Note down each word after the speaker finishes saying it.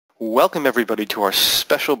Welcome everybody to our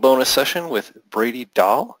special bonus session with Brady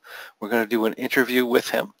Dahl. We're going to do an interview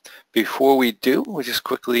with him. Before we do, we'll just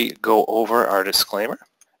quickly go over our disclaimer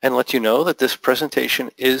and let you know that this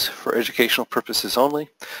presentation is for educational purposes only.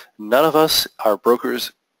 None of us are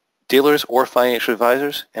brokers, dealers, or financial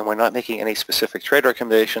advisors, and we're not making any specific trade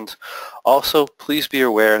recommendations. Also, please be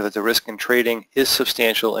aware that the risk in trading is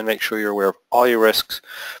substantial and make sure you're aware of all your risks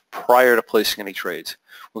prior to placing any trades.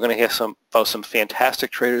 We're going to hear about some fantastic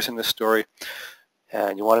traders in this story,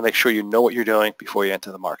 and you want to make sure you know what you're doing before you enter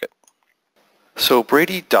the market. So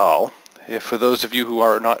Brady Dahl, for those of you who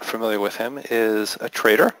are not familiar with him, is a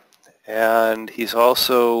trader, and he's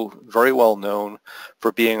also very well known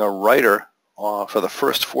for being a writer for the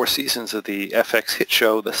first 4 seasons of the FX hit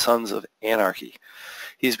show, The Sons of Anarchy.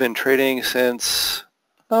 He's been trading since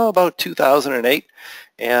about 2008,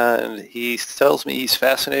 and he tells me he's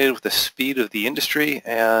fascinated with the speed of the industry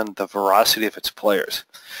and the veracity of its players.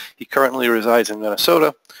 He currently resides in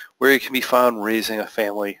Minnesota, where he can be found raising a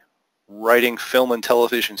family, writing film and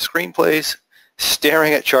television screenplays,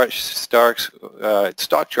 staring at stock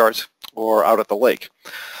charts, or out at the lake.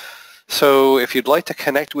 So if you'd like to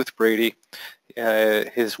connect with Brady,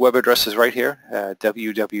 his web address is right here,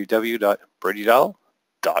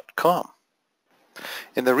 www.bradydahl.com.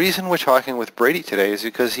 And the reason we're talking with Brady today is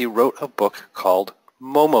because he wrote a book called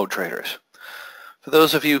Momo Traders. For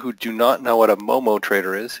those of you who do not know what a Momo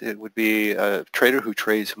trader is, it would be a trader who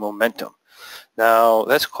trades momentum. Now,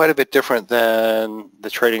 that's quite a bit different than the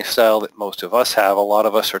trading style that most of us have. A lot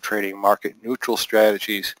of us are trading market neutral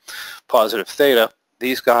strategies, positive theta.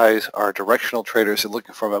 These guys are directional traders and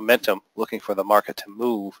looking for momentum, looking for the market to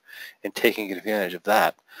move and taking advantage of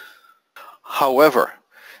that. However,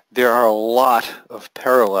 there are a lot of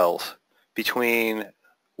parallels between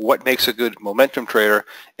what makes a good momentum trader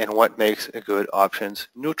and what makes a good options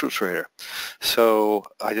neutral trader. So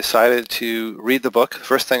I decided to read the book. The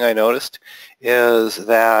first thing I noticed is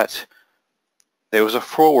that there was a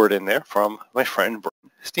foreword in there from my friend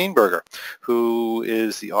Brian Steenberger, who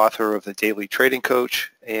is the author of The Daily Trading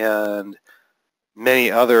Coach and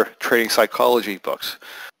many other trading psychology books.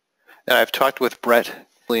 And I've talked with Brett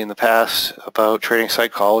in the past about trading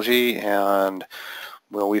psychology, and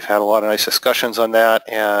well, we've had a lot of nice discussions on that,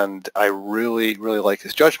 and I really like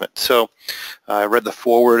his judgment. So I read the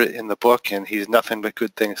foreword in the book, and he's nothing but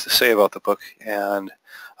good things to say about the book, and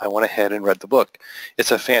I went ahead and read the book.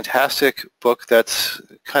 It's a fantastic book that's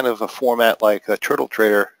kind of a format like the Turtle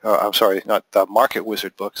Trader, I'm sorry, not the Market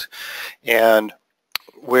Wizard books, and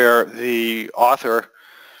where the author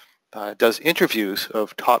does interviews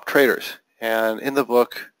of top traders. And in the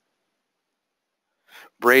book,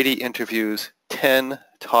 Brady interviews 10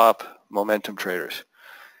 top momentum traders.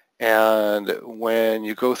 And when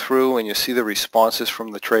you go through and you see the responses from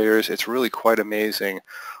the traders, it's really quite amazing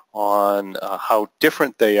on how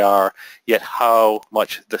different they are, yet how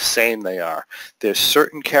much the same they are. There's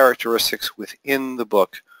certain characteristics within the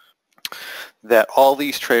book that all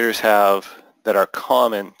these traders have that are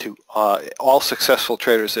common to all successful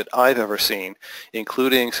traders that I've ever seen,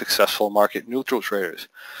 including successful market neutral traders.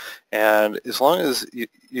 And as long as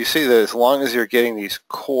you see that, as long as you're getting these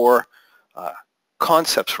core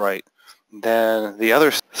concepts right, then the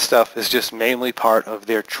other stuff is just mainly part of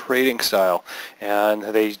their trading style, and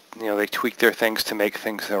they tweak their things to make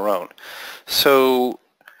things their own. So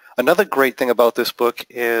another great thing about this book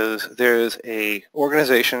is there's a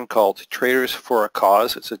organization called Traders for a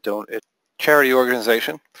Cause. It's a charity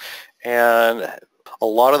organization, and a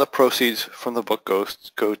lot of the proceeds from the book go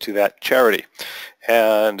to that charity.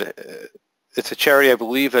 And it's a charity, I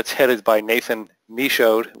believe, that's headed by Nathan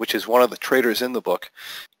Michaud, which is one of the traders in the book.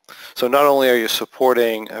 So not only are you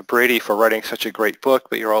supporting Brady for writing such a great book,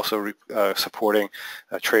 but you're also supporting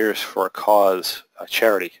Traders for a Cause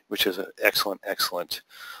charity, which is an excellent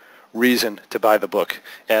reason to buy the book.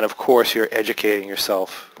 And of course, you're educating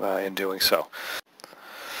yourself in doing so.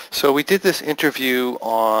 So we did this interview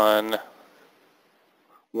on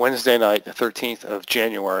Wednesday night, the 13th of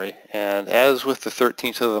January, and as with the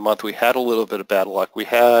 13th of the month, we had a little bit of bad luck. We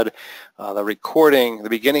had the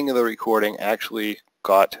beginning of the recording actually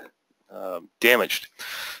got damaged.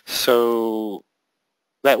 So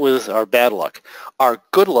that was our bad luck. Our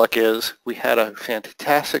good luck is we had a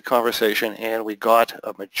fantastic conversation and we got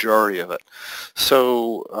a majority of it.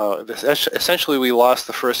 So essentially we lost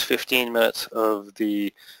the first 15 minutes of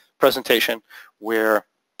the presentation where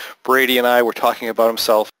Brady and I were talking about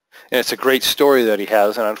himself, and it's a great story that he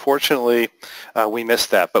has, and unfortunately we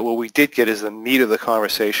missed that. But what we did get is the meat of the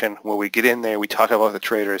conversation where we get in there, we talk about the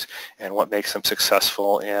traders and what makes them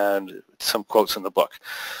successful and some quotes in the book.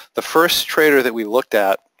 The first trader that we looked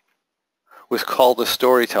at was called The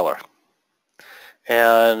Storyteller.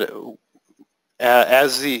 And the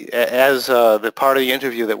part of the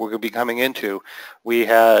interview that we're going to be coming into, we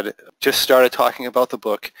had just started talking about the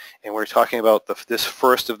book, and we're talking about this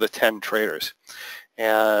first of the 10 traders.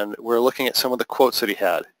 And we're looking at some of the quotes that he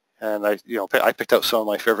had. And I picked out some of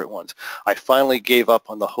my favorite ones. I finally gave up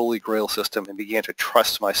on the Holy Grail system and began to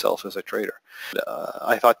trust myself as a trader.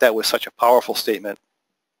 I thought that was such a powerful statement,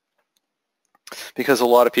 because a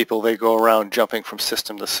lot of people, they go around jumping from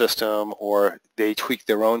system to system, or they tweak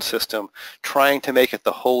their own system, trying to make it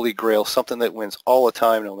the Holy Grail, something that wins all the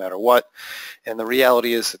time no matter what. And the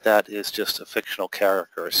reality is that is just a fictional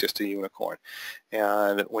character. It's just a unicorn.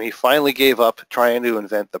 And when he finally gave up trying to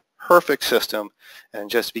invent the perfect system and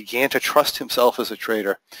just began to trust himself as a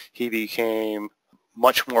trader, he became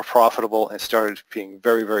much more profitable and started being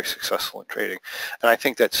very, very successful in trading. And I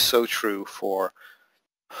think that's so true for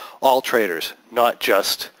all traders, not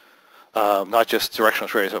just directional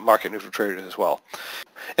traders, but market neutral traders as well.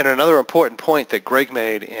 And another important point that Greg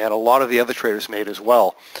made, and a lot of the other traders made as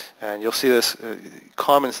well, and you'll see this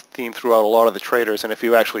common theme throughout a lot of the traders, and if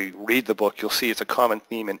you actually read the book, you'll see it's a common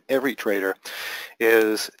theme in every trader,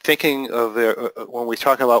 is thinking of their, when we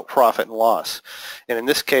talk about profit and loss. And in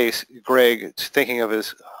this case, Greg is thinking of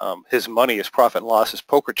his money, his profit and loss, as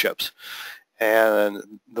poker chips. And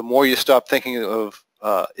the more you stop thinking of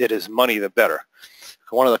it as money, the better.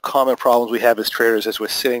 One of the common problems we have as traders is we're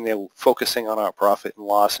sitting there focusing on our profit and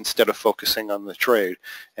loss instead of focusing on the trade,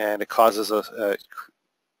 and it causes us,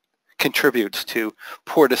 contributes to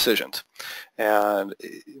poor decisions. And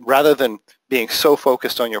rather than being so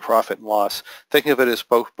focused on your profit and loss, thinking of it as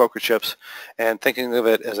poker chips and thinking of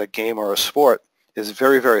it as a game or a sport is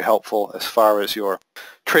very, very helpful as far as your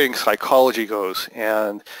trading psychology goes,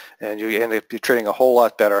 and you end up trading a whole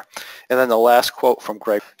lot better. And then the last quote from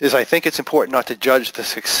Greg is, I think it's important not to judge the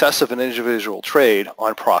success of an individual trade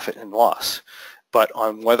on profit and loss, but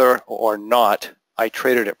on whether or not I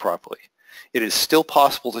traded it properly. It is still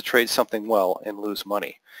possible to trade something well and lose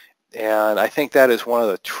money. And I think that is one of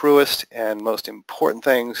the truest and most important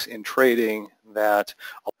things in trading that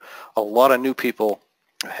a lot of new people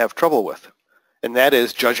have trouble with. And that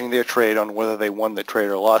is judging their trade on whether they won the trade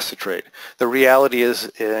or lost the trade. The reality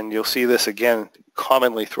is, and you'll see this again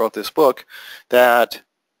commonly throughout this book, that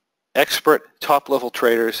expert top-level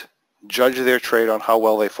traders judge their trade on how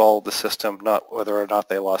well they followed the system, not whether or not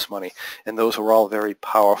they lost money. And those are all very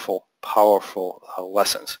powerful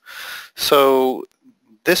lessons. So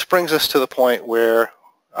this brings us to the point where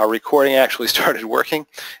our recording actually started working,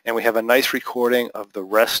 and we have a nice recording of the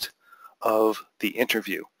rest of the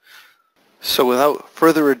interview. So without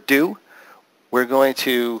further ado, we're going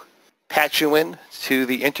to patch you in to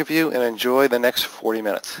the interview and enjoy the next 40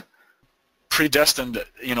 minutes. Predestined,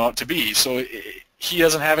 to be. So he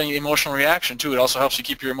doesn't have any emotional reaction to it. It also helps you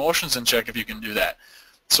keep your emotions in check if you can do that.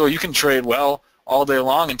 So you can trade well all day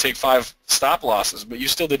long and take 5 stop losses, but you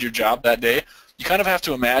still did your job that day. You kind of have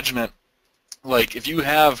to imagine it like if you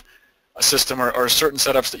have a system or certain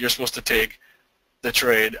setups that you're supposed to take the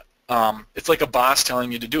trade, it's like a boss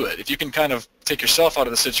telling you to do it. If you can kind of take yourself out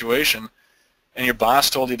of the situation and your boss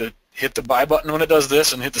told you to hit the buy button when it does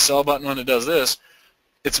this and hit the sell button when it does this,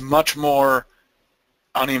 it's much more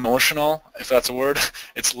unemotional, if that's a word.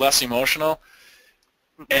 It's less emotional.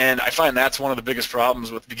 And I find that's one of the biggest problems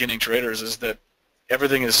with beginning traders is that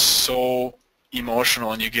everything is so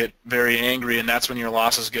emotional and you get very angry, and that's when your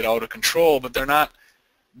losses get out of control. But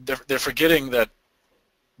they're forgetting that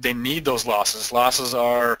they need those losses. Losses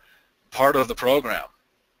are part of the program.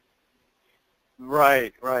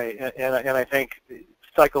 Right. And I think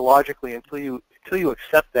psychologically, until you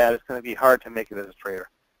accept that, it's going to be hard to make it as a trader.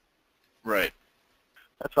 Right.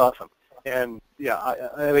 That's awesome. And yeah,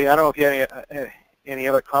 I mean, I don't know if you have any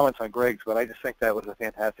other comments on Greg's, but I just think that was a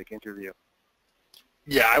fantastic interview.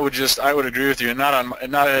 Yeah, I would agree with you, and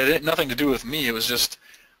nothing to do with me. It was just,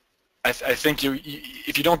 I think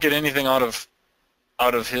if you don't get anything out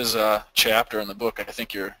of his chapter in the book, I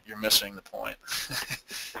think you're missing the point.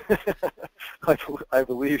 I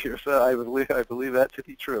believe I believe that to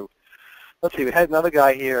be true. Let's see. We had another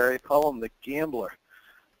guy here. They call him the Gambler,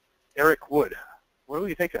 Eric Wood. What do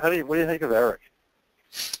you think? What do you think of Eric?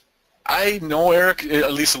 I know Eric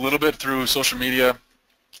at least a little bit through social media,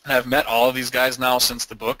 and I've met all of these guys now since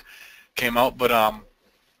the book came out. But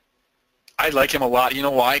I like him a lot. You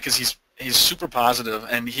know why? Because he's super positive,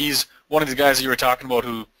 and he's one of the guys that you were talking about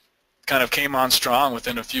who kind of came on strong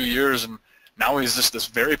within a few years, and now he's just this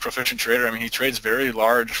very proficient trader. I mean, he trades very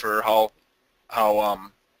large for how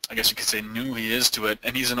I guess you could say new he is to it,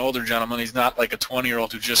 and he's an older gentleman. He's not like a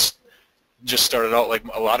 20-year-old who just started out like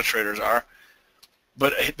a lot of traders are.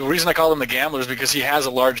 But the reason I call him the gambler is because he has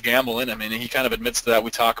a large gamble in him, and he kind of admits to that. We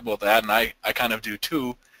talk about that, and I kind of do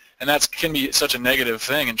too. And that can be such a negative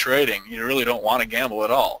thing in trading. You really don't want to gamble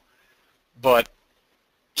at all. But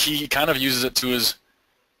he kind of uses it to his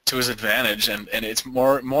advantage, and it's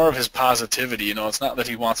more of his positivity. You know, it's not that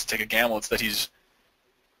he wants to take a gamble; it's that he's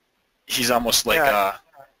almost like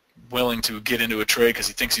willing to get into a trade because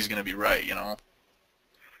he thinks he's going to be right. You know.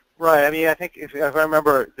 Right. I mean, I think if I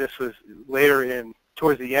remember, this was later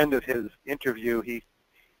towards the end of his interview. He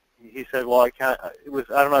said, "Well, I can't."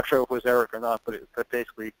 I'm not sure if it was Eric or not, but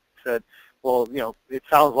basically said, "Well, you know, it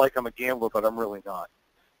sounds like I'm a gambler, but I'm really not.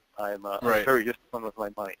 I'm very disciplined with my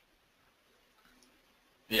money."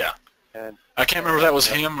 Yeah. And I can't remember if that was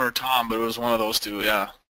him or Tom, but it was one of those two.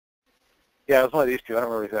 Yeah. Yeah, it was one of these two. I don't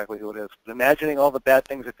remember exactly who it is. But imagining all the bad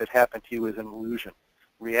things that could happen to you is an illusion.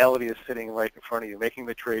 Reality is sitting right in front of you, making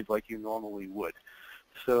the trades like you normally would.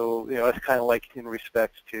 So, you know, it's kind of like in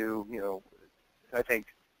respect to, you know, I think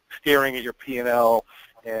staring at your P&L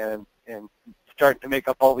and starting to make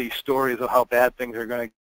up all these stories of how bad things are going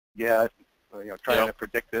to get, you know, trying to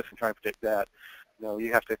predict this and trying to predict that. You know,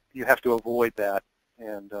 you have to avoid that.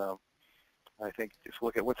 And I think just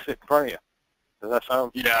look at what's sitting in front of you. Does that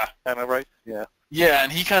sound kind of right? Yeah. Yeah,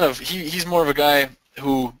 and he's more of a guy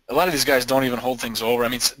who, a lot of these guys don't even hold things over. I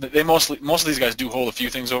mean, most of these guys do hold a few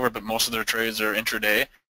things over, but most of their trades are intraday.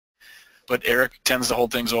 But Eric tends to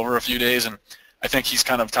hold things over a few days, and I think he's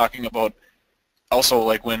kind of talking about also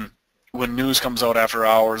like when news comes out after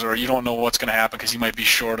hours, or you don't know what's going to happen because you might be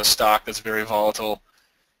short a stock that's very volatile.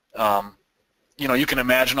 You know, you can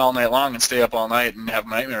imagine all night long and stay up all night and have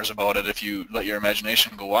nightmares about it if you let your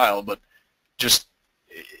imagination go wild, but just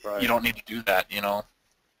you don't need to do that, you know.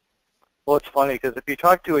 Well, it's funny because if you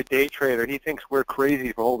talk to a day trader, he thinks we're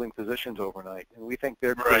crazy for holding positions overnight, and we think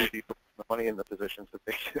they're crazy for putting the money in the positions that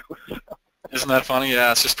they do. Isn't that funny?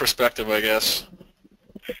 Yeah, it's just perspective, I guess.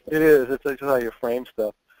 It is. It's just how you frame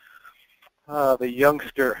stuff. The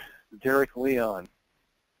youngster, Derek Leon.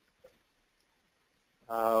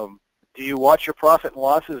 Do you watch your profit and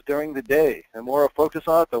losses during the day? The more I focus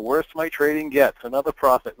on it, the worse my trading gets. Another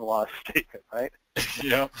profit and loss statement, right?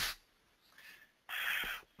 Yeah.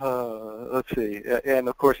 Let's see. And,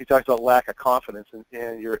 of course, he talks about lack of confidence.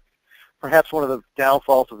 And you're perhaps one of the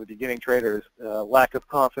downfalls of the beginning traders, lack of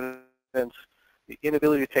confidence, the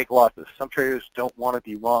inability to take losses. Some traders don't want to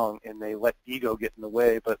be wrong, and they let ego get in the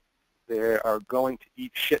way, but they are going to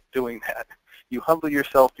eat shit doing that. You humble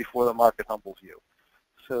yourself before the market humbles you.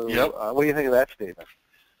 So what do you think of that statement?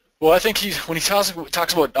 Well, I think when he talks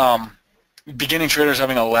about beginning traders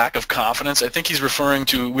having a lack of confidence, I think he's referring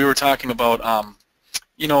to, we were talking about,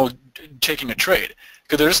 you know, taking a trade.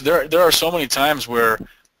 Because there are so many times where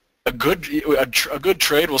a good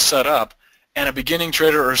trade will set up, and a beginning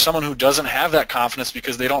trader or someone who doesn't have that confidence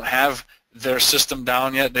because they don't have their system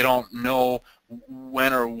down yet, they don't know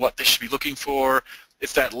when or what they should be looking for.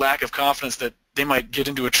 It's that lack of confidence that they might get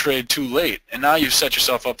into a trade too late, and now you've set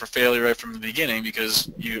yourself up for failure right from the beginning because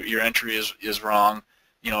your entry is wrong.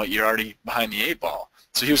 You know, you're already behind the 8-ball.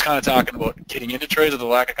 So he was kind of talking about getting into trades with a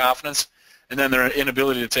lack of confidence, and then their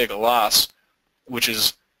inability to take a loss, which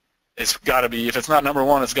is, it's got to be, if it's not number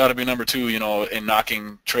one, it's got to be number two, you know, in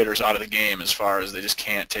knocking traders out of the game as far as they just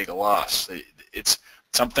can't take a loss. It's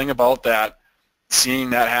something about that, seeing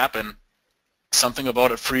that happen, something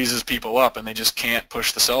about it freezes people up, and they just can't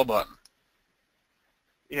push the sell button.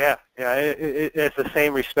 Yeah. It's the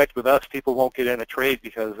same respect with us. People won't get in a trade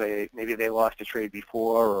because maybe they lost a trade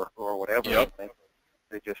before or whatever. Yep.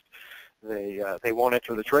 They won't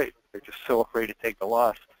enter the trade. They're just so afraid to take the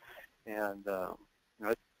loss, and you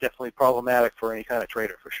know, it's definitely problematic for any kind of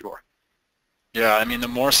trader for sure. Yeah, I mean, the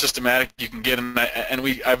more systematic you can get,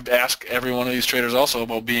 I've asked every one of these traders also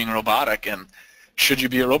about being robotic and should you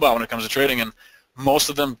be a robot when it comes to trading, and most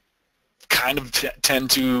of them kind of tend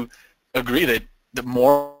to agree that the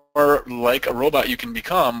more like a robot you can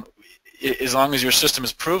become, as long as your system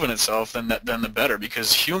has proven itself, then the better,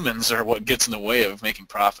 because humans are what gets in the way of making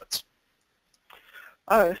profits.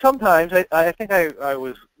 Sometimes I think I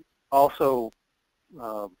was also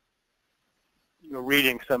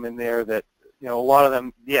reading some in there that, you know, a lot of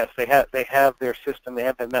them, yes, they have their system, they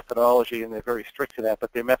have their methodology, and they're very strict to that,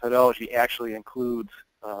 but their methodology actually includes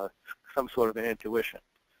some sort of an intuition.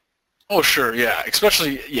 Oh, sure, yeah.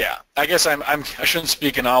 Especially, yeah. I guess I shouldn't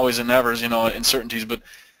speak in always and nevers, you know, in certainties, but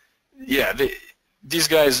yeah, these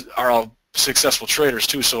guys are all successful traders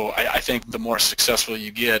too. So I think the more successful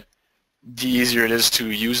you get, the easier it is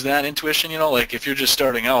to use that intuition. You know, like if you're just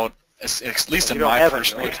starting out, at least in my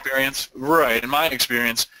personal experience, right? In my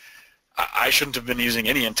experience, I shouldn't have been using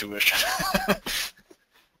any intuition.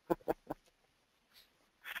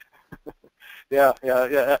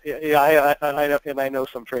 I know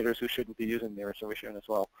some traders who shouldn't be using their intuition as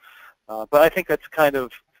well. But I think that's kind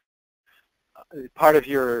of part of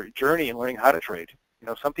your journey in learning how to trade. You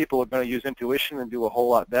know, some people are going to use intuition and do a whole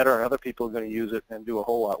lot better, and other people are going to use it and do a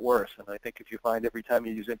whole lot worse. And I think if you find every time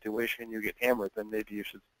you use intuition you get hammered, then maybe you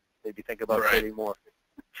should think about trading more,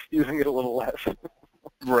 using it a little less.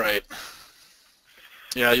 Right.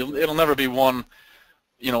 Yeah, it'll never be one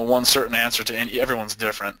certain answer to any. Everyone's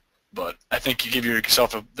different, but I think you give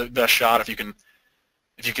yourself the best shot if you can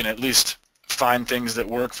at least find things that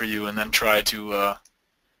work for you and then try to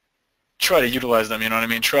utilize them. You know what I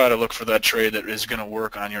mean? Try to look for that trade that is going to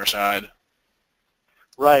work on your side.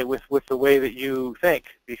 Right, with the way that you think,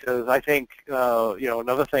 because I think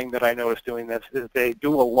another thing that I noticed doing this is they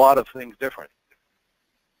do a lot of things different.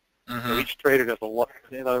 Mm-hmm. So each trader does a lot.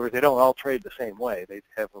 In other words, they don't all trade the same way. They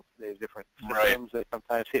have different systems. They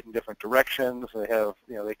sometimes hit in different directions. They have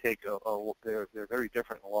they take they're very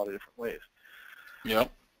different in a lot of different ways.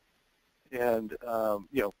 Yep. And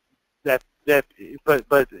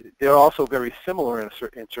but they're also very similar in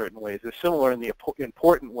certain ways. They're similar in the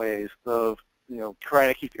important ways of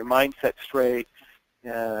trying to keep your mindset straight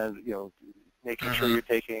and making sure you're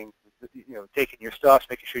taking your stops,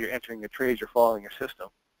 making sure you're entering your trades, you're following your system.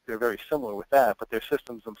 They're very similar with that, but their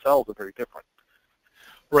systems themselves are very different.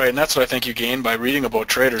 Right, and that's what I think you gain by reading about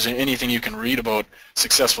traders. Anything you can read about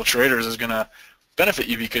successful traders is going to benefit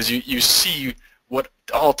you because you see what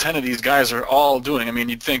all 10 of these guys are all doing. I mean,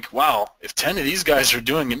 you'd think, wow, if 10 of these guys are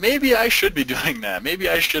doing it, maybe I should be doing that. Maybe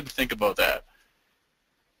I should think about that.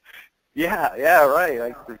 Yeah,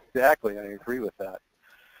 right. Exactly. I agree with that.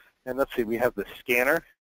 And let's see, we have the scanner.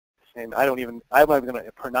 And I'm not even going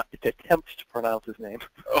to attempt to pronounce his name.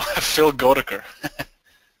 Oh, Phil Goedeker.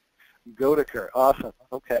 Goedeker, awesome.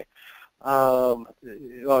 Okay.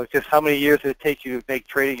 Just how many years did it take you to make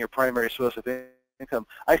trading your primary source of income?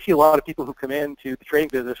 I see a lot of people who come into the trading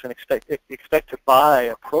business and expect to buy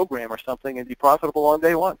a program or something and be profitable on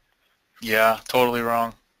day one. Yeah, totally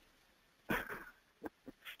wrong.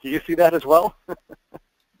 Do you see that as well?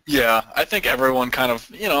 Yeah, I think everyone kind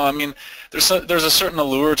of, I mean, there's a certain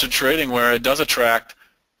allure to trading where it does attract,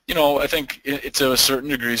 I think to a certain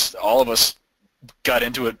degree, all of us got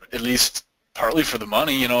into it at least partly for the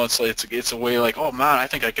money. It's a way like, oh man, I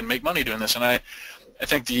think I can make money doing this, and I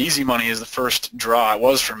think the easy money is the first draw. It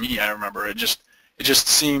was for me. I remember it just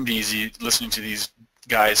seemed easy listening to these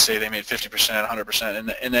guys say they made 50%,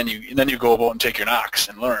 100%, and then you go about and take your knocks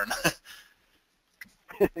and learn.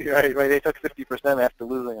 Right. They took 50% after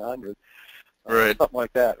losing 100. Right. Something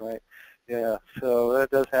like that, right? Yeah. So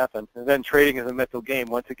that does happen. And then trading is a mental game.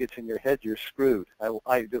 Once it gets in your head, you're screwed.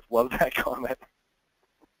 I just love that comment.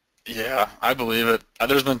 Yeah, I believe it.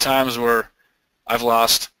 There's been times where I've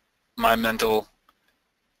lost my mental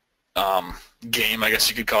game, I guess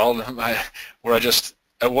you could call it, where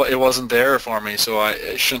it wasn't there for me, so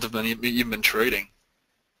I shouldn't have been even trading.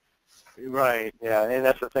 Right. Yeah, and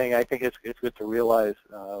that's the thing. I think it's good to realize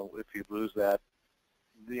if you lose that,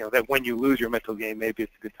 that when you lose your mental game, maybe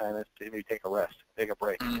it's a good time to maybe take a rest, take a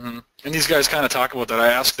break. Mm-hmm. And these guys kind of talk about that. I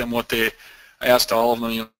asked all of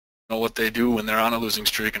them, what they do when they're on a losing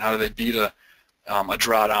streak and how do they beat a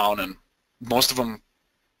drawdown, and most of them,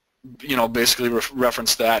 basically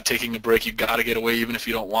reference that taking a break. You got to get away even if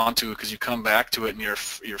you don't want to, because you come back to it and you're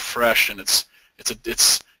fresh, and it's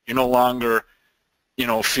you're no longer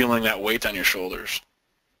feeling that weight on your shoulders.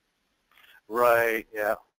 Right.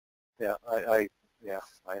 Yeah. I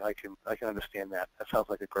can understand that. That sounds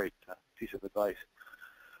like a great piece of advice.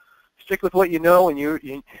 Stick with what you know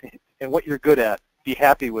and what you're good at. Be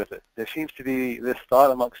happy with it. There seems to be this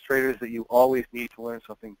thought amongst traders that you always need to learn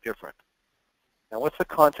something different. Now, what's the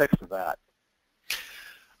context of that?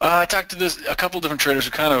 I talked to a couple different traders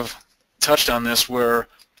who kind of touched on this, where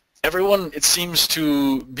everyone, it seems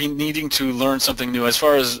to be needing to learn something new. As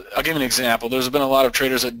far as, I'll give you an example. There's been a lot of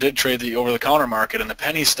traders that did trade the over-the-counter market and the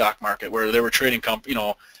penny stock market, where they were trading,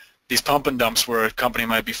 these pump and dumps where a company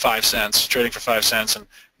might be 5 cents, trading for 5 cents and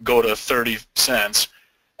go to 30 cents.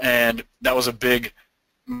 And that was a big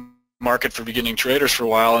market for beginning traders for a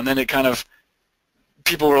while. And then it kind of,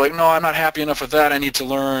 people were like, no, I'm not happy enough with that. I need to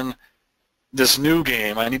learn this new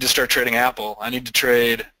game. I need to start trading Apple. I need to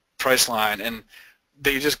trade Priceline. And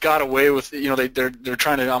they just got away with, they're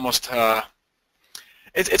trying to almost,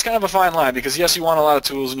 it's kind of a fine line, because yes, you want a lot of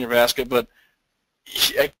tools in your basket, but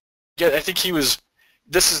I think Phil was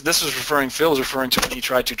referring to when he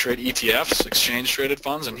tried to trade ETFs, exchange traded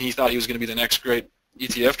funds, and he thought he was going to be the next great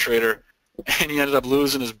ETF trader, and he ended up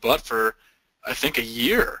losing his butt for, I think, a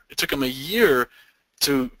year. It took him a year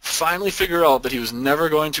to finally figure out that he was never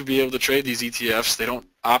going to be able to trade these ETFs. They don't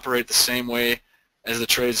operate the same way as the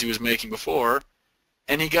trades he was making before,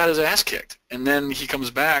 and he got his ass kicked. And then he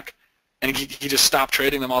comes back, and he just stopped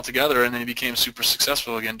trading them altogether, and then he became super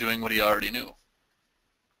successful again doing what he already knew.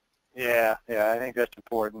 Yeah, I think that's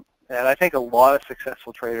important. And I think a lot of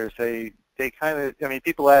successful traders, they kind of, I mean,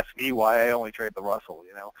 people ask me why I only trade the Russell,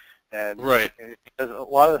 and Right. because a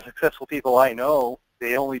lot of the successful people I know,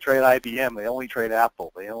 they only trade IBM, they only trade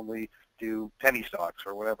Apple, they only do penny stocks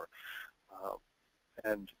or whatever. Um,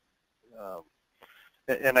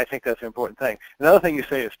 and I think that's an important thing. Another thing you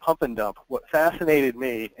say is pump and dump. What fascinated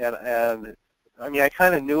me, and I mean, I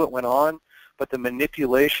kind of knew it went on, but the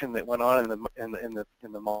manipulation that went on in the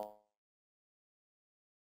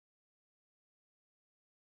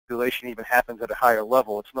manipulation even happens at a higher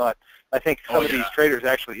level. It's not. I think some of these traders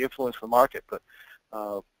actually influence the market, but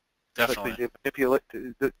definitely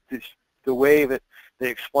the way that they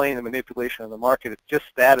explain the manipulation of the market, it's just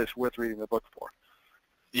that is worth reading the book for.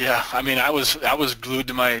 Yeah, I mean, I was glued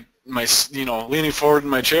to my leaning forward in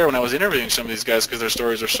my chair when I was interviewing some of these guys because their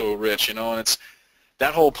stories are so rich, and it's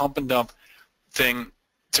that whole pump and dump thing.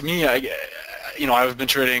 To me, I've been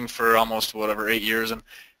trading for almost 8 years, and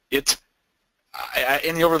in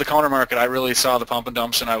the over-the-counter market, I really saw the pump and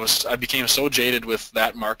dumps, and I became so jaded with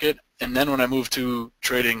that market. And then when I moved to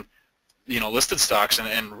trading, listed stocks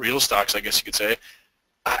and real stocks, I guess you could say,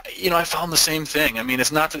 I found the same thing. I mean,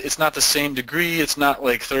 it's not the same degree. It's not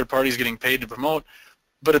like third parties getting paid to promote,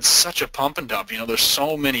 but it's such a pump and dump. There's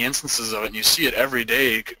so many instances of it, and you see it every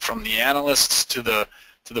day, from the analysts to the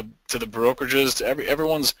brokerages to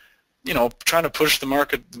everyone's, trying to push the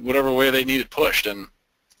market whatever way they need it pushed. And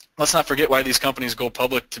let's not forget why these companies go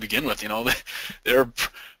public to begin with. They're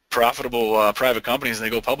profitable private companies, and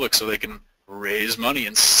they go public so they can raise money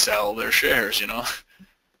and sell their shares.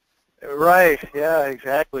 Right. Yeah.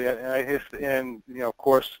 Exactly. And of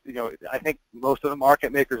course, I think most of the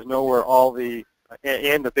market makers know where all the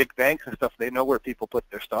and the big banks and stuff. They know where people put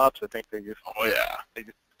their stops. I think they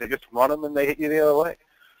just run them and they hit you the other way.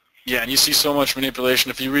 Yeah, and you see so much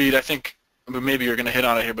manipulation. If you read, I think maybe you're going to hit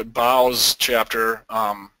on it here, but Bao's chapter,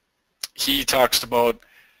 he talks about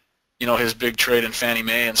his big trade in Fannie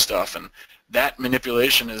Mae and stuff, and that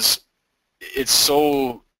manipulation it's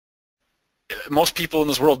so. Most people in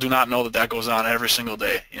this world do not know that goes on every single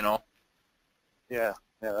day, Yeah,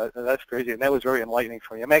 that's crazy, and that was very enlightening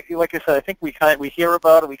for me. I mean, like I said, I think we hear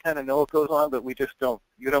about it, we kind of know what goes on, but we just don't.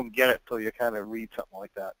 You don't get it till you kind of read something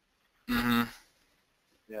like that. Mm-hmm.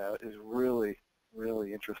 Yeah, it is really,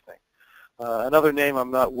 really interesting. Another name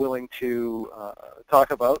I'm not willing to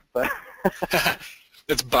talk about, but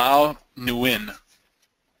it's Bao Nguyen.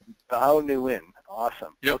 Bao Nguyen,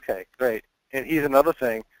 awesome. Yep. Okay, great. And he's another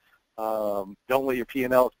thing. Don't let your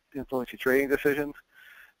P&L influence your trading decisions.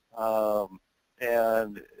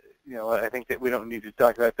 And I think that we don't need to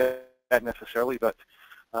talk about that necessarily, but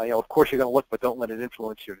of course you're going to look, but don't let it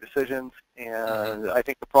influence your decisions. And I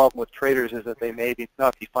think the problem with traders is that they may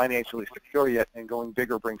not be financially secure yet, and going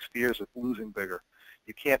bigger brings fears of losing bigger.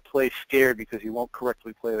 You can't play scared because you won't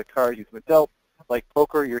correctly play the cards you've been dealt. Like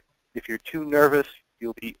poker, if you're too nervous,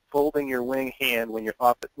 you'll be folding your wing hand when your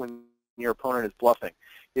opponent is bluffing.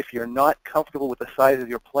 If you're not comfortable with the size of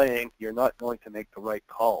your playing, you're not going to make the right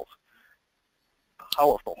calls.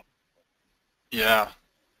 Powerful. Yeah.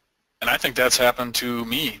 And I think that's happened to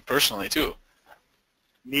me personally too.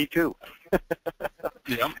 Me too.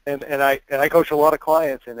 Yeah. And I coach a lot of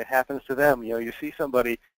clients, and it happens to them. You see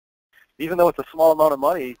somebody, even though it's a small amount of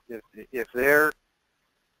money, if they're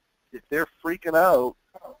freaking out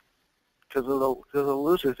because of the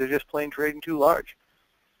losers, they're just playing trading too large.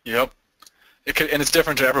 Yep. And it's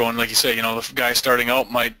different to everyone. Like you say, the guy starting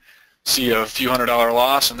out might see a few $100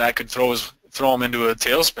 loss, and that could throw him into a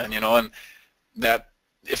tailspin. And that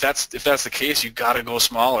if that's the case, you got to go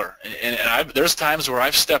smaller. And there's times where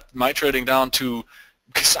I've stepped my trading down to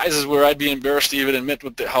sizes where I'd be embarrassed to even admit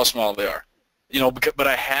how small they are. But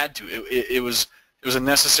I had to. It was a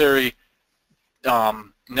necessary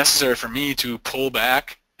for me to pull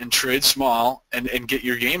back and trade small and get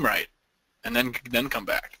your game right, and then come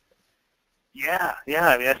back. Yeah.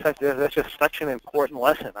 I mean, that's just such an important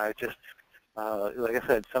lesson. I just, like I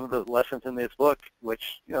said, some of the lessons in this book,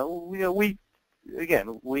 which we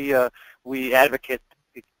advocate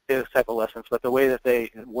those type of lessons, but the way that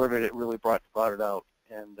they worded it really brought it out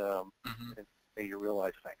and made you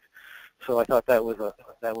realize things. So I thought that was a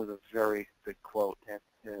very good quote,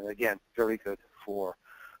 and again, very good for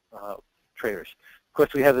traders. Of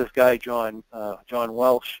course, we have this guy John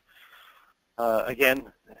Welch.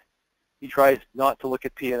 Again, he tries not to look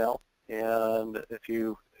at P&L, and if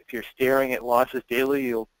you're staring at losses daily,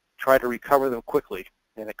 you'll try to recover them quickly,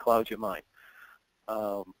 and it clouds your mind.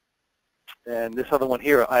 And this other one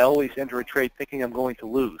here, I always enter a trade thinking I'm going to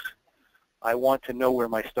lose. I want to know where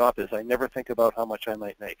my stop is. I never think about how much I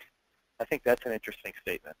might make. I think that's an interesting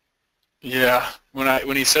statement. Yeah,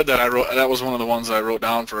 when he said that, that was one of the ones I wrote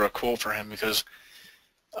down for a quote for him, because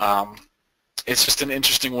it's just an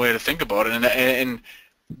interesting way to think about it, and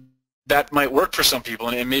that might work for some people,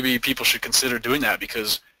 and maybe people should consider doing that,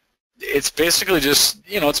 because it's basically just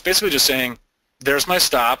saying, there's my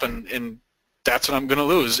stop, and that's what I'm going to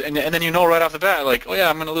lose, and then right off the bat, like, oh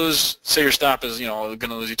yeah, I'm going to lose. Say your stop is going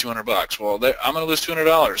to lose you $200. Well, I'm going to lose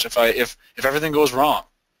 $200 if everything goes wrong,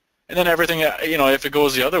 and then everything if it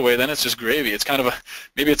goes the other way, then it's just gravy. It's kind of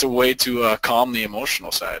maybe it's a way to calm the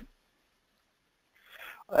emotional side.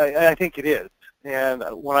 I think it is, and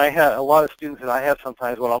when I have a lot of students that I have,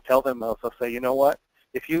 sometimes what I'll tell them, I'll say, you know what,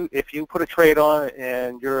 if you put a trade on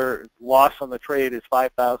and your loss on the trade is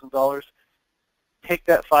 $5,000. Take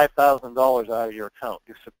that $5,000 out of your account.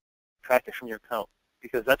 Just subtract it from your account,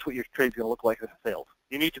 because that's what your trade's going to look like as a sales.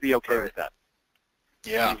 You need to be okay with that.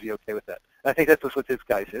 Yeah. You need to be okay with that. I think that's what this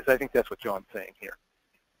guy says. I think that's what John's saying here.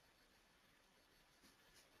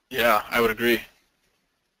 Yeah, I would agree.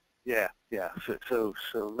 Yeah. So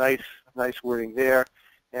nice wording there,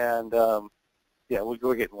 and yeah,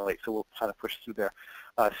 we're getting late, so we'll kind of push through there.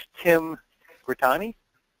 Tim Grittani.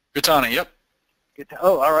 Grittani, yep.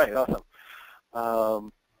 Oh, all right, awesome.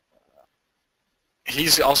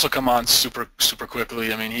 He's also come on super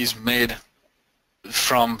quickly. I mean, he's made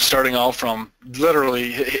starting out from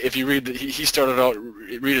literally, if you read, he started out,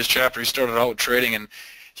 read his chapter, he started out trading, and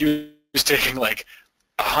he was taking like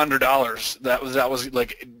 $100. That was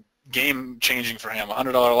like game changing for him.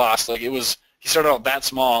 $100 loss. Like he started out that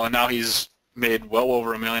small, and now he's made well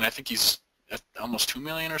over $1 million. I think he's at almost $2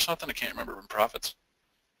 million or something. I can't remember in profits.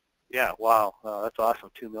 Yeah, wow, that's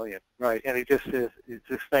awesome, $2 million, right? And it just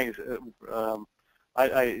things.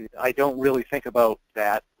 I don't really think about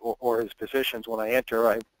that or his positions when I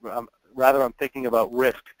enter. Rather I'm thinking about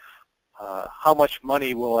risk. How much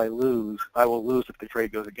money will I lose? I will lose if the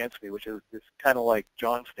trade goes against me, which is kind of like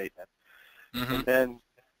John's statement. Mm-hmm. And then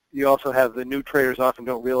you also have the new traders often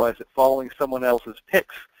don't realize that following someone else's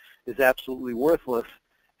picks is absolutely worthless,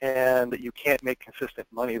 and that you can't make consistent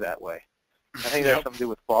money that way. I think that has something to do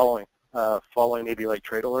with following maybe like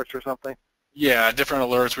trade alerts or something. Yeah, different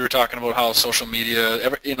alerts. We were talking about how social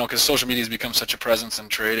media, because social media has become such a presence in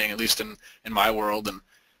trading, at least in my world, and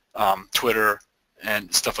Twitter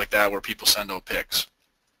and stuff like that, where people send out picks.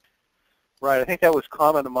 Right. I think that was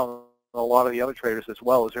common among a lot of the other traders as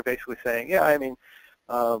well, is they're basically saying, yeah, I mean,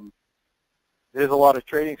 there's a lot of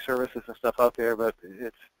trading services and stuff out there, but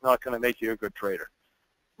it's not going to make you a good trader.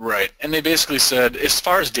 Right, and they basically said, as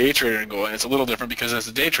far as day trading going, it's a little different, because as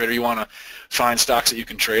a day trader, you want to find stocks that you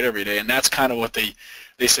can trade every day, and that's kind of what they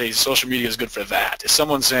say social media is good for that. If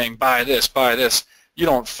someone's saying, buy this, you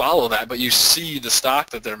don't follow that, but you see the stock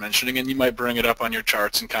that they're mentioning, and you might bring it up on your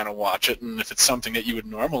charts and kind of watch it, and if it's something that you would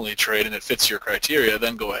normally trade and it fits your criteria,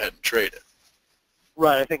 then go ahead and trade it.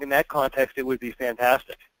 Right, I think in that context it would be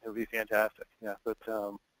fantastic. It would be fantastic, yeah, but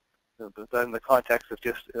in the context of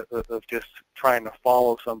just trying to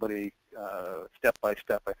follow somebody step by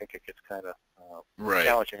step, I think it gets kind of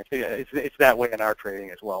challenging. It's that way in our trading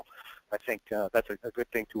as well. I think that's a good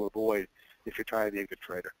thing to avoid if you're trying to be a good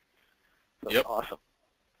trader. So yep. Awesome.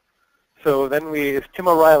 So then is Tim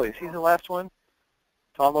O'Reilly. Is he the last one?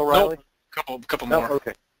 Tom O'Reilly? Nope. Couple more.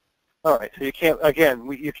 Okay. All right. So you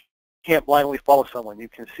can't blindly follow someone. You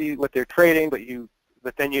can see what they're trading, but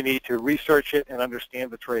then you need to research it and understand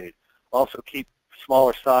the trade. Also keep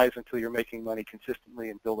smaller size until you're making money consistently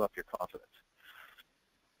and build up your confidence.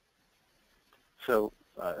 So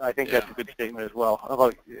I think that's a good statement as well. How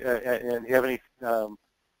about, and do you have any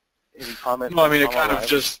comments? No, I mean, it kind of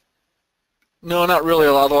just, no, not really,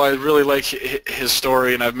 although I really like his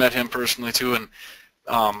story, and I've met him personally too, and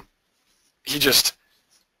he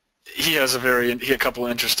has a couple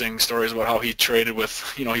of interesting stories about how he traded with,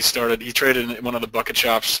 he traded in one of the bucket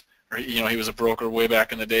shops, or, he was a broker way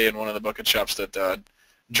back in the day in one of the bucket shops that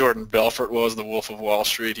Jordan Belfort was, the Wolf of Wall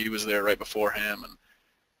Street. He was there right before him, and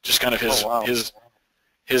just kind of his how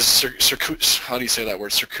do you say that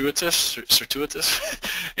word? Circuitous?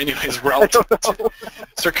 Anyways,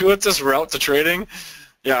 circuitous route to trading.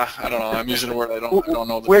 Yeah, I don't know. I'm using a word I don't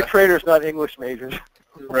know. We're traders, not English majors.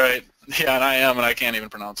 Right. Yeah, and I am, and I can't even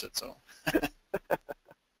pronounce it. So.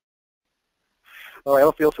 Oh, I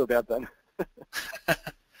don't feel so bad then.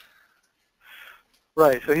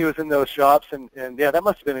 Right. So he was in those shops, and yeah, that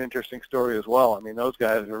must have been an interesting story as well. I mean, those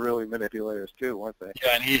guys were really manipulators too, weren't they?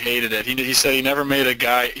 Yeah, and he hated it. He said he never made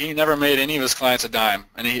any of his clients a dime,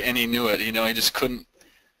 and he knew it. He just couldn't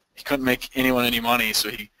make anyone any money, so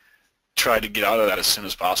he tried to get out of that as soon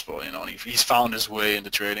as possible, you know, and he's found his way into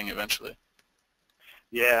trading eventually.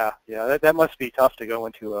 Yeah, that must be tough to go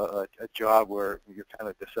into a job where you're kind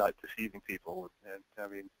of deceiving people.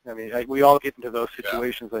 And we all get into those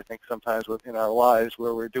situations. I think sometimes within our lives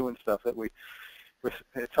where we're doing stuff that we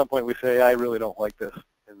at some point we say, I really don't like this.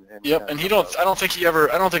 Yep, and I don't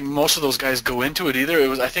think most of those guys go into it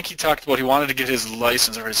either. I think he talked about he wanted to get his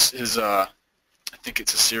license or his I think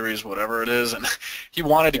it's a series, whatever it is, and he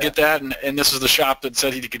wanted to get that, and this is the shop that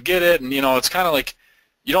said he could get it, and you know, it's kind of like,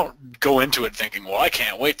 you don't go into it thinking, well, I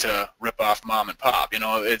can't wait to rip off mom and pop. You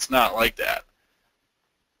know, it's not like that.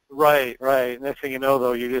 Right. Next thing you know,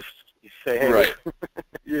 though, you say, hey, right.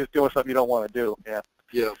 You're just doing something you don't want to do. Yeah.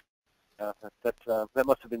 Yeah. That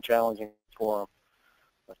must have been challenging for him.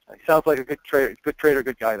 But he sounds like a good trader,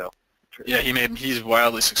 good guy, though. Yeah, he's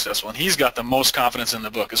wildly successful, and he's got the most confidence in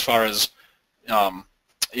the book as far as,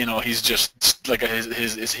 you know, he's just like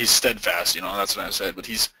he's steadfast. You know, that's what I said. But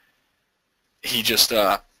he just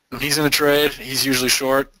when he's in a trade, he's usually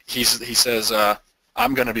short. He says,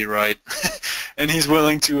 I'm going to be right, and he's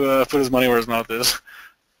willing to put his money where his mouth is.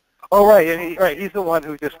 Oh, right, and he's the one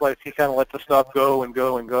who just he kind of lets the stuff go and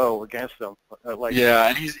go and go against them. Yeah,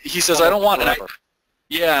 and he says, I don't want it.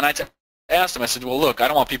 And I asked him, I said, well, look, I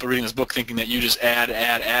don't want people reading this book thinking that you just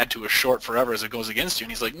add to a short forever as it goes against you.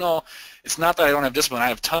 And he's like, no, it's not that I don't have discipline. I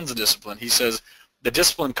have tons of discipline. He says the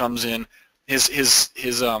discipline comes in, his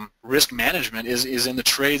risk management is in the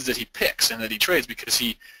trades that he picks and that he trades, because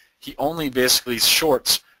he only basically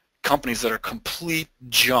shorts companies that are complete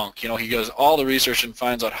junk. You know, he does all the research and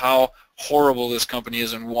finds out how horrible this company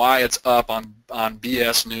is and why it's up on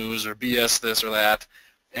BS news or BS this or that.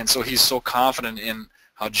 And so he's so confident in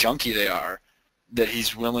how junky they are that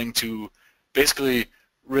he's willing to basically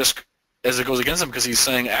risk as it goes against him, because he's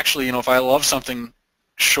saying, actually, you know, if I love something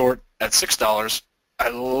short at $6, I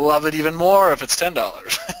love it even more if it's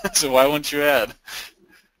 $10. So why wouldn't you add?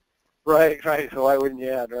 Right. So why wouldn't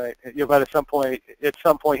you add? Right. Yeah, but at some point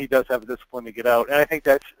he does have the discipline to get out, and I think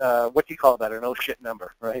that's what do you call that? An oh shit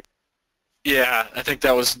number, right? Yeah, I think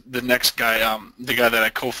that was the next guy, the guy that I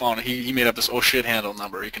co-founded. He made up this oh shit handle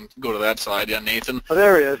number. You can go to that side. Yeah, Nathan. Oh,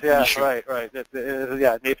 there he is. Yeah, Misha. Right.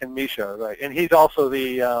 Yeah, Nathan Misha. Right, and he's also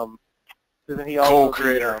the isn't he also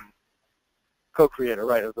co-creator? Co-creator,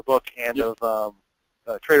 right, of the book and of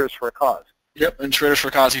Traders for a Cause. Yep, and Traders for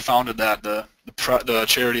a Cause, he founded that, the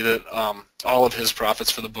charity that all of his profits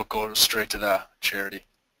for the book go straight to that charity.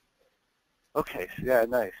 Okay, yeah,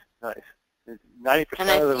 nice.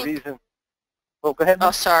 90% of the reason. Oh, go ahead.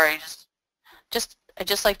 Oh, sorry. I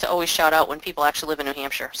just like to always shout out when people actually live in New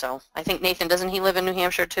Hampshire. So I think Nathan, doesn't he live in New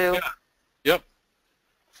Hampshire too? Yeah. Yep.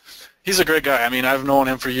 He's a great guy. I mean, I've known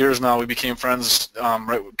him for years now. We became friends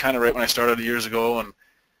right when I started years ago, and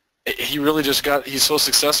he really just he's so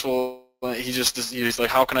successful. He's like,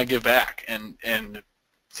 how can I give back? And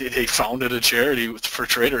they founded a charity for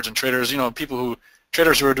traders, and traders, you know,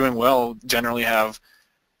 traders who are doing well generally have,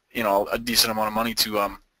 you know, a decent amount of money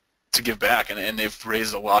to give back, and they've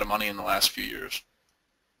raised a lot of money in the last few years.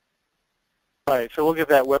 All right, so we'll give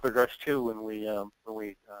that web address too when we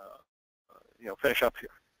finish up here.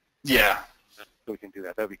 Yeah. So we can do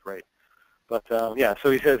that. That'd be great. But yeah,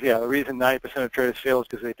 so he says, yeah, the reason 90% of traders fail is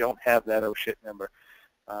because they don't have that oh shit number.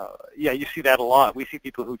 Yeah, you see that a lot. We see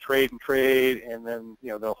people who trade, and then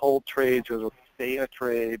they'll hold trades or they'll stay in a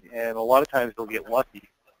trade, and a lot of times they'll get lucky,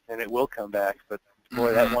 and it will come back. But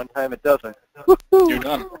boy, that one time it doesn't. You're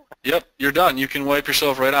done. Yep, you're done. You can wipe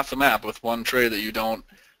yourself right off the map with one trade that you don't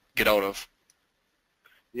get out of.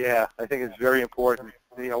 Yeah, I think it's very important.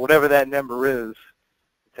 Whatever that number is,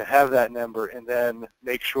 to have that number, and then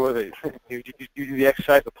make sure that you do the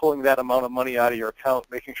exercise of pulling that amount of money out of your account,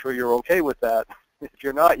 making sure you're okay with that. If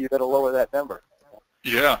you're not, you got to lower that number.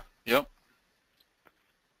 Yeah. Yep.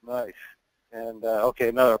 Nice. And okay,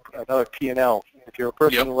 another P&L. If you're a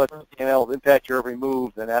person who lets P&L impact your every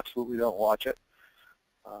move, then absolutely don't watch it.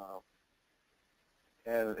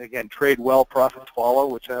 And again, trade well, profits follow,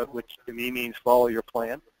 which to me means follow your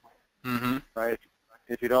plan. Mm-hmm. Right.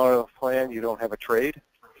 If you don't have a plan, you don't have a trade.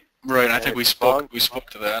 Right. And I think we spoke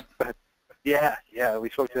to that. But yeah, we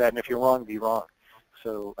spoke to that. And if you're wrong, be wrong.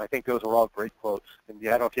 So I think those are all great quotes. And yeah,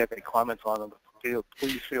 I don't know if you have any comments on them, but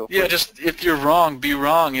please feel free. Yeah, just if you're wrong, be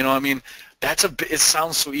wrong. I mean, it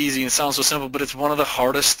sounds so easy and it sounds so simple, but it's one of the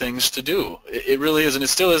hardest things to do. It really is, and it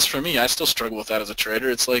still is for me. I still struggle with that as a trader.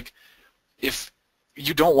 It's like, if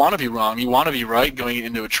you don't want to be wrong, you want to be right going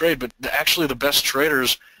into a trade, but actually the best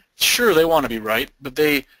traders, sure, they want to be right, but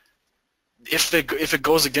if it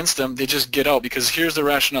goes against them, they just get out, because here's the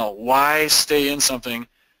rationale. Why stay in something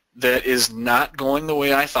that is not going the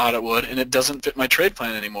way I thought it would, and it doesn't fit my trade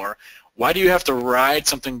plan anymore? Why do you have to ride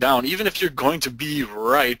something down, even if you're going to be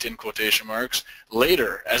right, in quotation marks,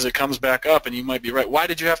 later as it comes back up and you might be right? Why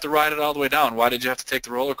did you have to ride it all the way down? Why did you have to take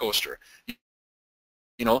the roller coaster?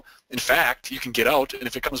 You know, in fact, you can get out, and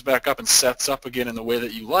if it comes back up and sets up again in the way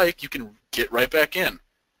that you like, you can get right back in.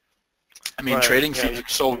 I mean, Right. trading Yeah,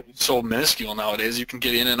 fees are so minuscule nowadays, you can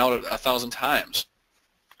get in and out 1,000 times.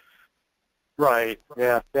 Right.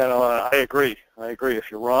 Yeah. Yeah. No, I agree. I agree.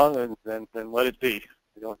 If you're wrong, then let it be.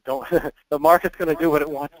 You don't. The market's going to do what it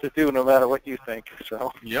wants to do, no matter what you think.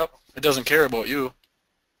 So Yep. It doesn't care about you.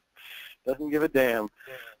 doesn't give a damn.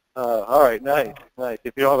 All right. Nice. Nice.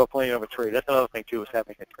 If you don't have a plan, you have a trade. That's another thing too, is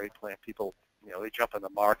having a trade plan. People, they jump in the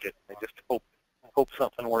market. They just hope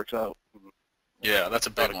something works out. Yeah, that's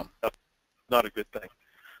a big one. Not a good thing.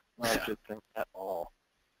 Not a good thing at all.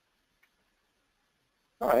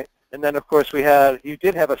 All right. And then, of course, you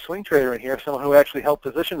did have a swing trader in here, someone who actually held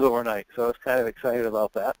positions overnight. So I was kind of excited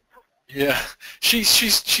about that. Yeah,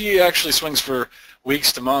 she actually swings for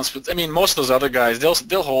weeks to months, but I mean, most of those other guys,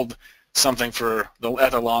 they'll hold something for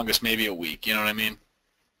at the longest maybe a week. You know what I mean?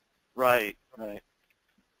 Right. Right.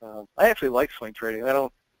 I actually like swing trading. I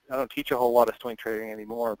don't teach a whole lot of swing trading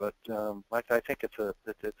anymore, but I think it's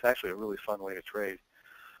actually a really fun way to trade.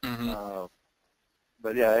 Mm-hmm.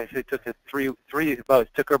 But yeah, it took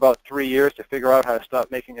took her about 3 years to figure out how to stop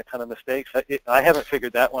making a ton of mistakes. I haven't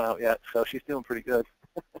figured that one out yet, so she's doing pretty good.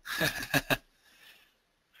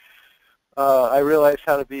 I realized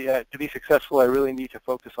to be successful, I really need to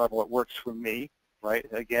focus on what works for me. Right?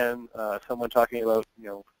 Again, someone talking about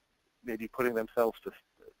maybe putting themselves to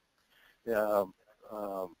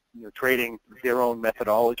trading their own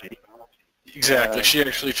methodology. Exactly. She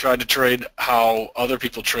actually tried to trade how other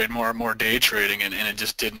people trade, more day trading, and it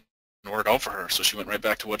just didn't work out for her. So she went right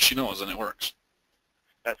back to what she knows, and it works.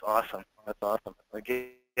 That's awesome. That's awesome.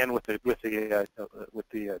 Again, with the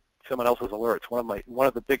someone else's alerts, one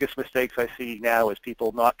of the biggest mistakes I see now is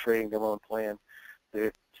people not trading their own plan.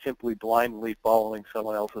 They're simply blindly following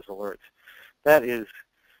someone else's alerts. That is,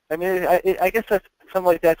 I mean, I guess something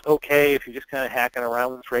like that's okay if you're just kind of hacking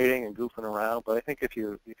around with trading and goofing around. But I think if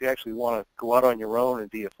you actually want to go out on your own and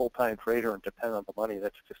be a full-time trader and depend on the money,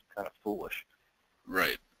 that's just kind of foolish.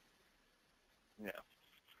 Right. Yeah.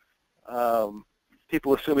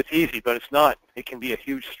 People assume it's easy, but it's not. It can be a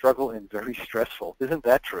huge struggle and very stressful. Isn't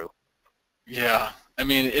that true? Yeah. I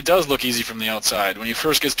mean, it does look easy from the outside when you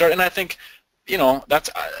first get started, and I think, that's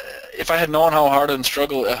if I had known how hard and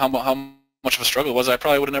how much of a struggle it was, I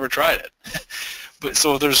probably would have never tried it. But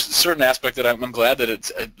so there's a certain aspect that I'm glad that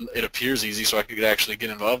it appears easy, so I could actually get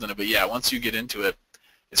involved in it. But yeah, once you get into it,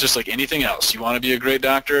 it's just like anything else. You want to be a great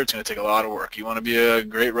doctor, it's going to take a lot of work. You want to be a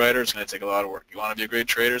great writer, it's going to take a lot of work. You want to be a great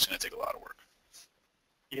trader, it's going to take a lot of work.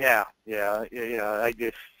 Yeah.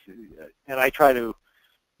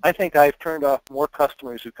 I think I've turned off more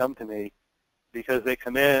customers who come to me because they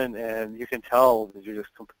come in and you can tell that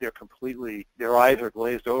their eyes are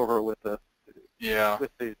glazed over with the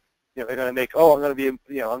they're going to make, I'm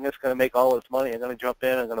just going to make all this money. I'm going to jump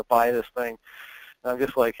in. I'm going to buy this thing. And I'm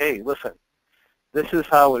just like, hey, listen, this is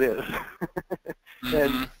how it is.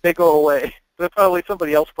 And they go away. But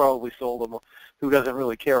somebody else probably sold them who doesn't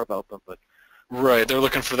really care about them. But right, they're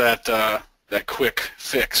looking for that quick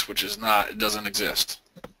fix, which it doesn't exist.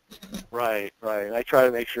 Right. I try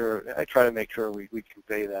to make sure we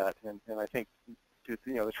convey that, and I think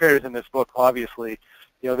the traders in this book, obviously,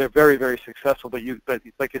 they're very, very successful. But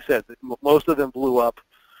like you said, most of them blew up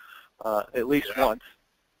at least once.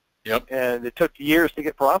 Yep. And it took years to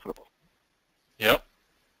get profitable. Yep.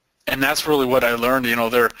 And that's really what I learned.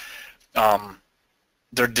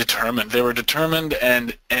 They're determined. They were determined,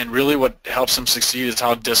 and really what helps them succeed is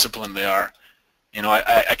how disciplined they are.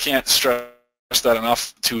 I can't stress that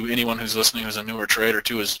enough to anyone who's listening who's a newer trader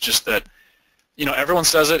too, is just that, everyone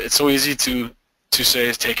says it. It's so easy to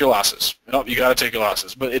say, take your losses. No, you got to take your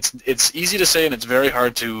losses. But it's easy to say, and it's very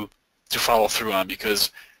hard to follow through on,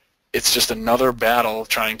 because it's just another battle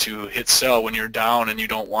trying to hit sell when you're down and you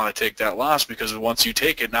don't want to take that loss, because once you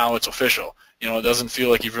take it, now it's official. It doesn't feel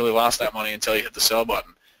like you've really lost that money until you hit the sell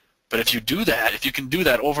button. But if you can do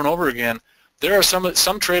that over and over again, there are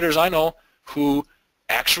some traders I know who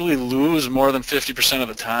actually lose more than 50% of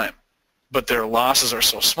the time, but their losses are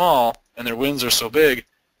so small and their wins are so big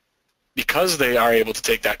because they are able to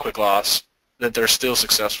take that quick loss that they're still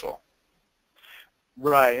successful.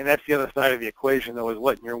 Right, and that's the other side of the equation, though, is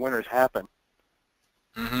letting your winners happen.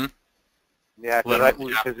 Mm-hmm. Yeah,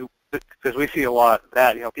 because we see a lot of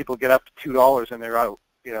that. People get up to $2 and they're out.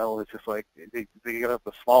 It's just like they get up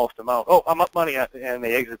the smallest amount. Oh, I'm up money, and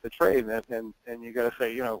they exit the trade, and you got to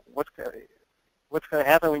say, what's going to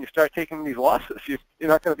happen when you start taking these losses? You're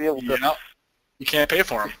not going to be able to. You can't pay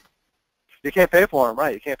for them. You can't pay for them,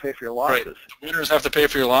 right? You can't pay for your losses. Right. Winners have to pay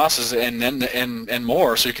for your losses and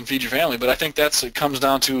more, so you can feed your family. But I think it comes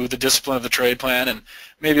down to the discipline of the trade plan, and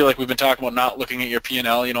maybe like we've been talking about, not looking at your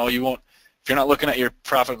P&L. You won't, if you're not looking at your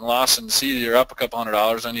profit and loss and see you're up a couple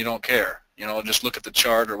 $100, then you don't care. Just look at the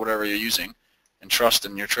chart or whatever you're using, and trust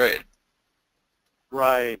in your trade.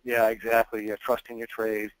 Right. Yeah. Exactly. Yeah. Trust in your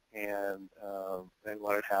trade and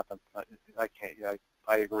let it happen. I can't. Yeah.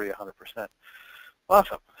 I agree 100%.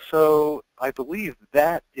 Awesome. So I believe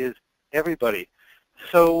that is everybody.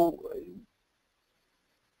 So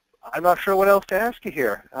I'm not sure what else to ask you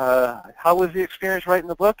here. How was the experience writing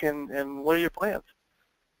the book, and what are your plans?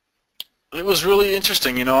 It was really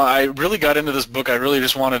interesting. I really got into this book. I really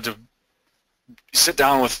just wanted to sit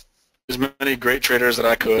down with as many great traders that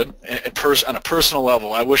I could on a personal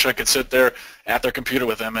level. I wish I could sit there at their computer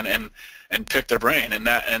with them and pick their brain, and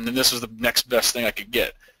then this was the next best thing I could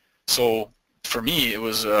get. So for me, it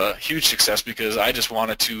was a huge success because I just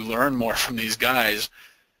wanted to learn more from these guys,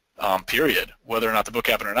 period, whether or not the book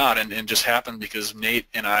happened or not, and it just happened because Nate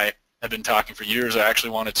and I have been talking for years. I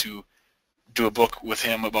actually wanted to do a book with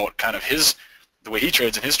him about kind of the way he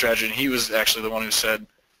trades and his strategy, and he was actually the one who said,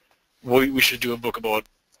 we should do a book about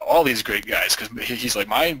all these great guys, because he's like,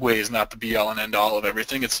 my way is not the be-all and end-all of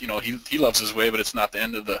everything. It's, he loves his way, but it's not the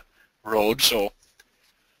end of the road, so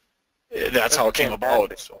that's how it came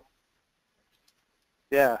about. So.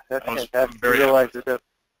 Yeah, that's fantastic. You realize that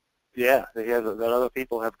other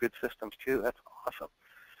people have good systems too. That's awesome.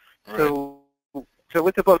 Right. So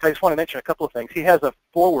with the book, I just want to mention a couple of things. He has a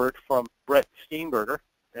foreword from Brett Steenberger,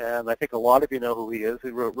 and I think a lot of you know who he is. He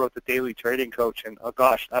wrote the Daily Trading Coach, and oh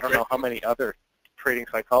gosh, I don't know how many other trading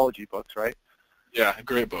psychology books, right? Yeah,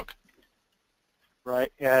 great book.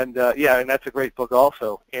 Right, and and that's a great book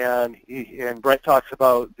also. And Brett talks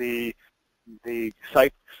about the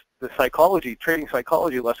psychology, trading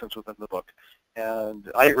psychology lessons within the book, and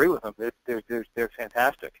I agree with them. They're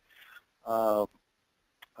fantastic.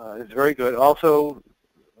 It's very good. Also,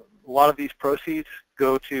 a lot of these proceeds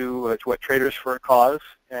go to what Traders for a Cause.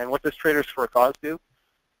 And what does Traders for a Cause do?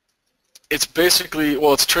 It's basically,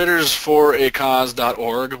 it's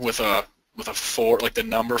tradersforacause.org with a 4, like the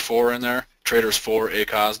number 4 in there,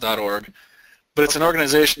 tradersforacause.org. But it's an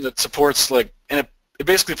organization that supports, and it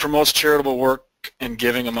basically promotes charitable work and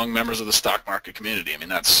giving among members of the stock market community. I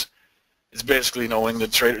mean, it's basically knowing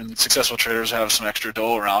that successful traders have some extra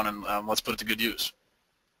dough around, and let's put it to good use.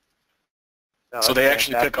 So they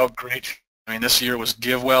actually pick out great. I mean, this year was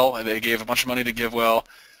GiveWell. They gave a bunch of money to GiveWell,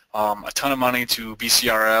 a ton of money to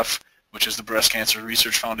BCRF, which is the Breast Cancer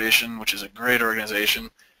Research Foundation, which is a great organization.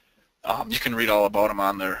 You can read all about them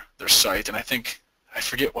on their site, and I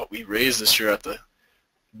forget what we raised this year I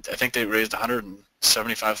think they raised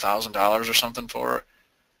 $175,000 or something for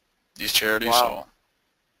these charities. Wow.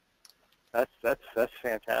 So that's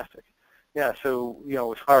fantastic. Yeah, so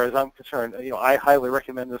as far as I'm concerned, I highly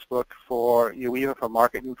recommend this book for even for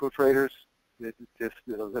market neutral traders. There's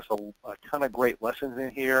a ton of great lessons in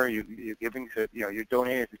here. You're giving to you're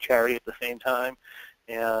donating to charity at the same time,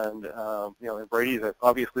 and and Brady's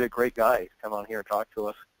obviously a great guy to come on here and talk to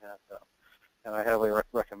us, and I highly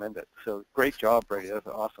recommend it. So great job, Brady. That's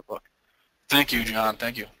an awesome book. Thank you, John.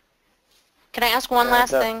 Thank you. Can I ask one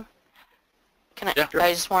last thing? Yeah, sure.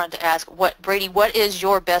 I just wanted to ask, Brady, what is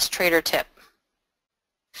your best trader tip?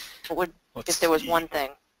 If there was one thing?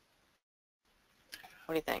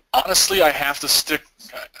 What do you think? Honestly, I have to stick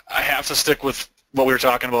with what we were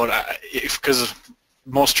talking about, because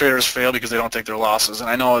most traders fail because they don't take their losses. And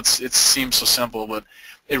I know it seems so simple, but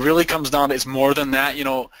it really comes down to, it's more than that.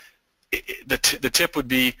 The tip would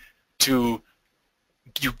be you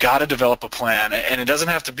got to develop a plan, and it doesn't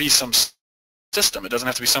have to be some system. It doesn't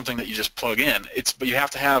have to be something that you just plug in. But you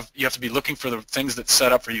have to be looking for the things that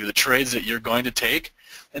set up for you, the trades that you're going to take,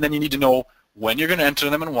 and then you need to know when you're going to enter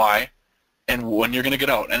them and why, and when you're going to get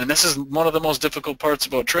out. And this is one of the most difficult parts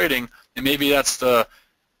about trading, and maybe that's the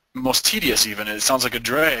most tedious even. It sounds like a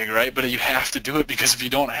drag, right? But you have to do it, because if you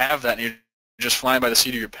don't have that and you're just flying by the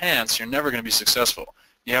seat of your pants, you're never going to be successful.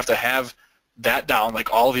 You have to have that down,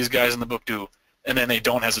 like all these guys in the book do, and then they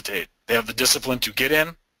don't hesitate. They have the discipline to get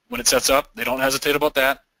in when it sets up. They don't hesitate about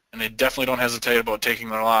that, and they definitely don't hesitate about taking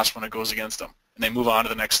their loss when it goes against them, and they move on to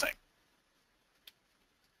the next thing.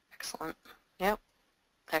 Excellent. Yep.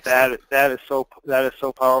 Excellent. That is so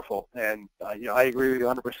powerful, and I agree with you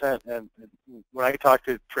 100%. And when I talk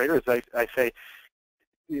to traders, I say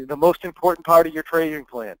the most important part of your trading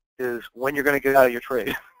plan is when you're going to get out of your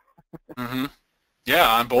trade. Mm-hmm. Yeah,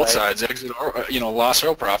 on both sides, exit or loss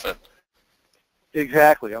or profit.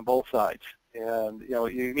 Exactly, on both sides. And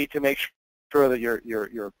you need to make sure that your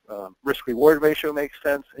risk-reward ratio makes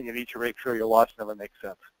sense, and you need to make sure your loss number makes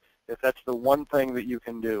sense. If that's the one thing that you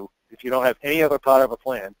can do, if you don't have any other part of a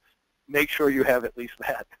plan, make sure you have at least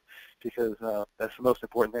that, because that's the most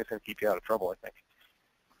important thing that's going to keep you out of trouble, I think.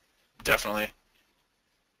 Definitely.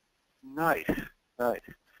 Nice, nice.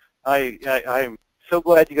 I'm so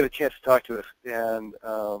glad you got a chance to talk to us, and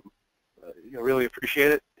really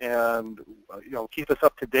appreciate it. And keep us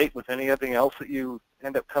up to date with anything else that you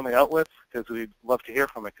end up coming out with, because we'd love to hear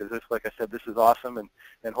from it. Because this, like I said, this is awesome,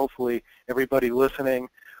 and hopefully everybody listening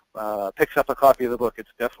picks up a copy of the book.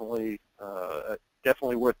 It's definitely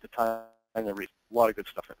worth the time and read. A lot of good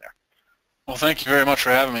stuff in there. Well, thank you very much for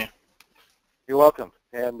having me. You're welcome,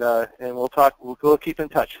 and we'll talk. We'll keep in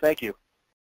touch. Thank you.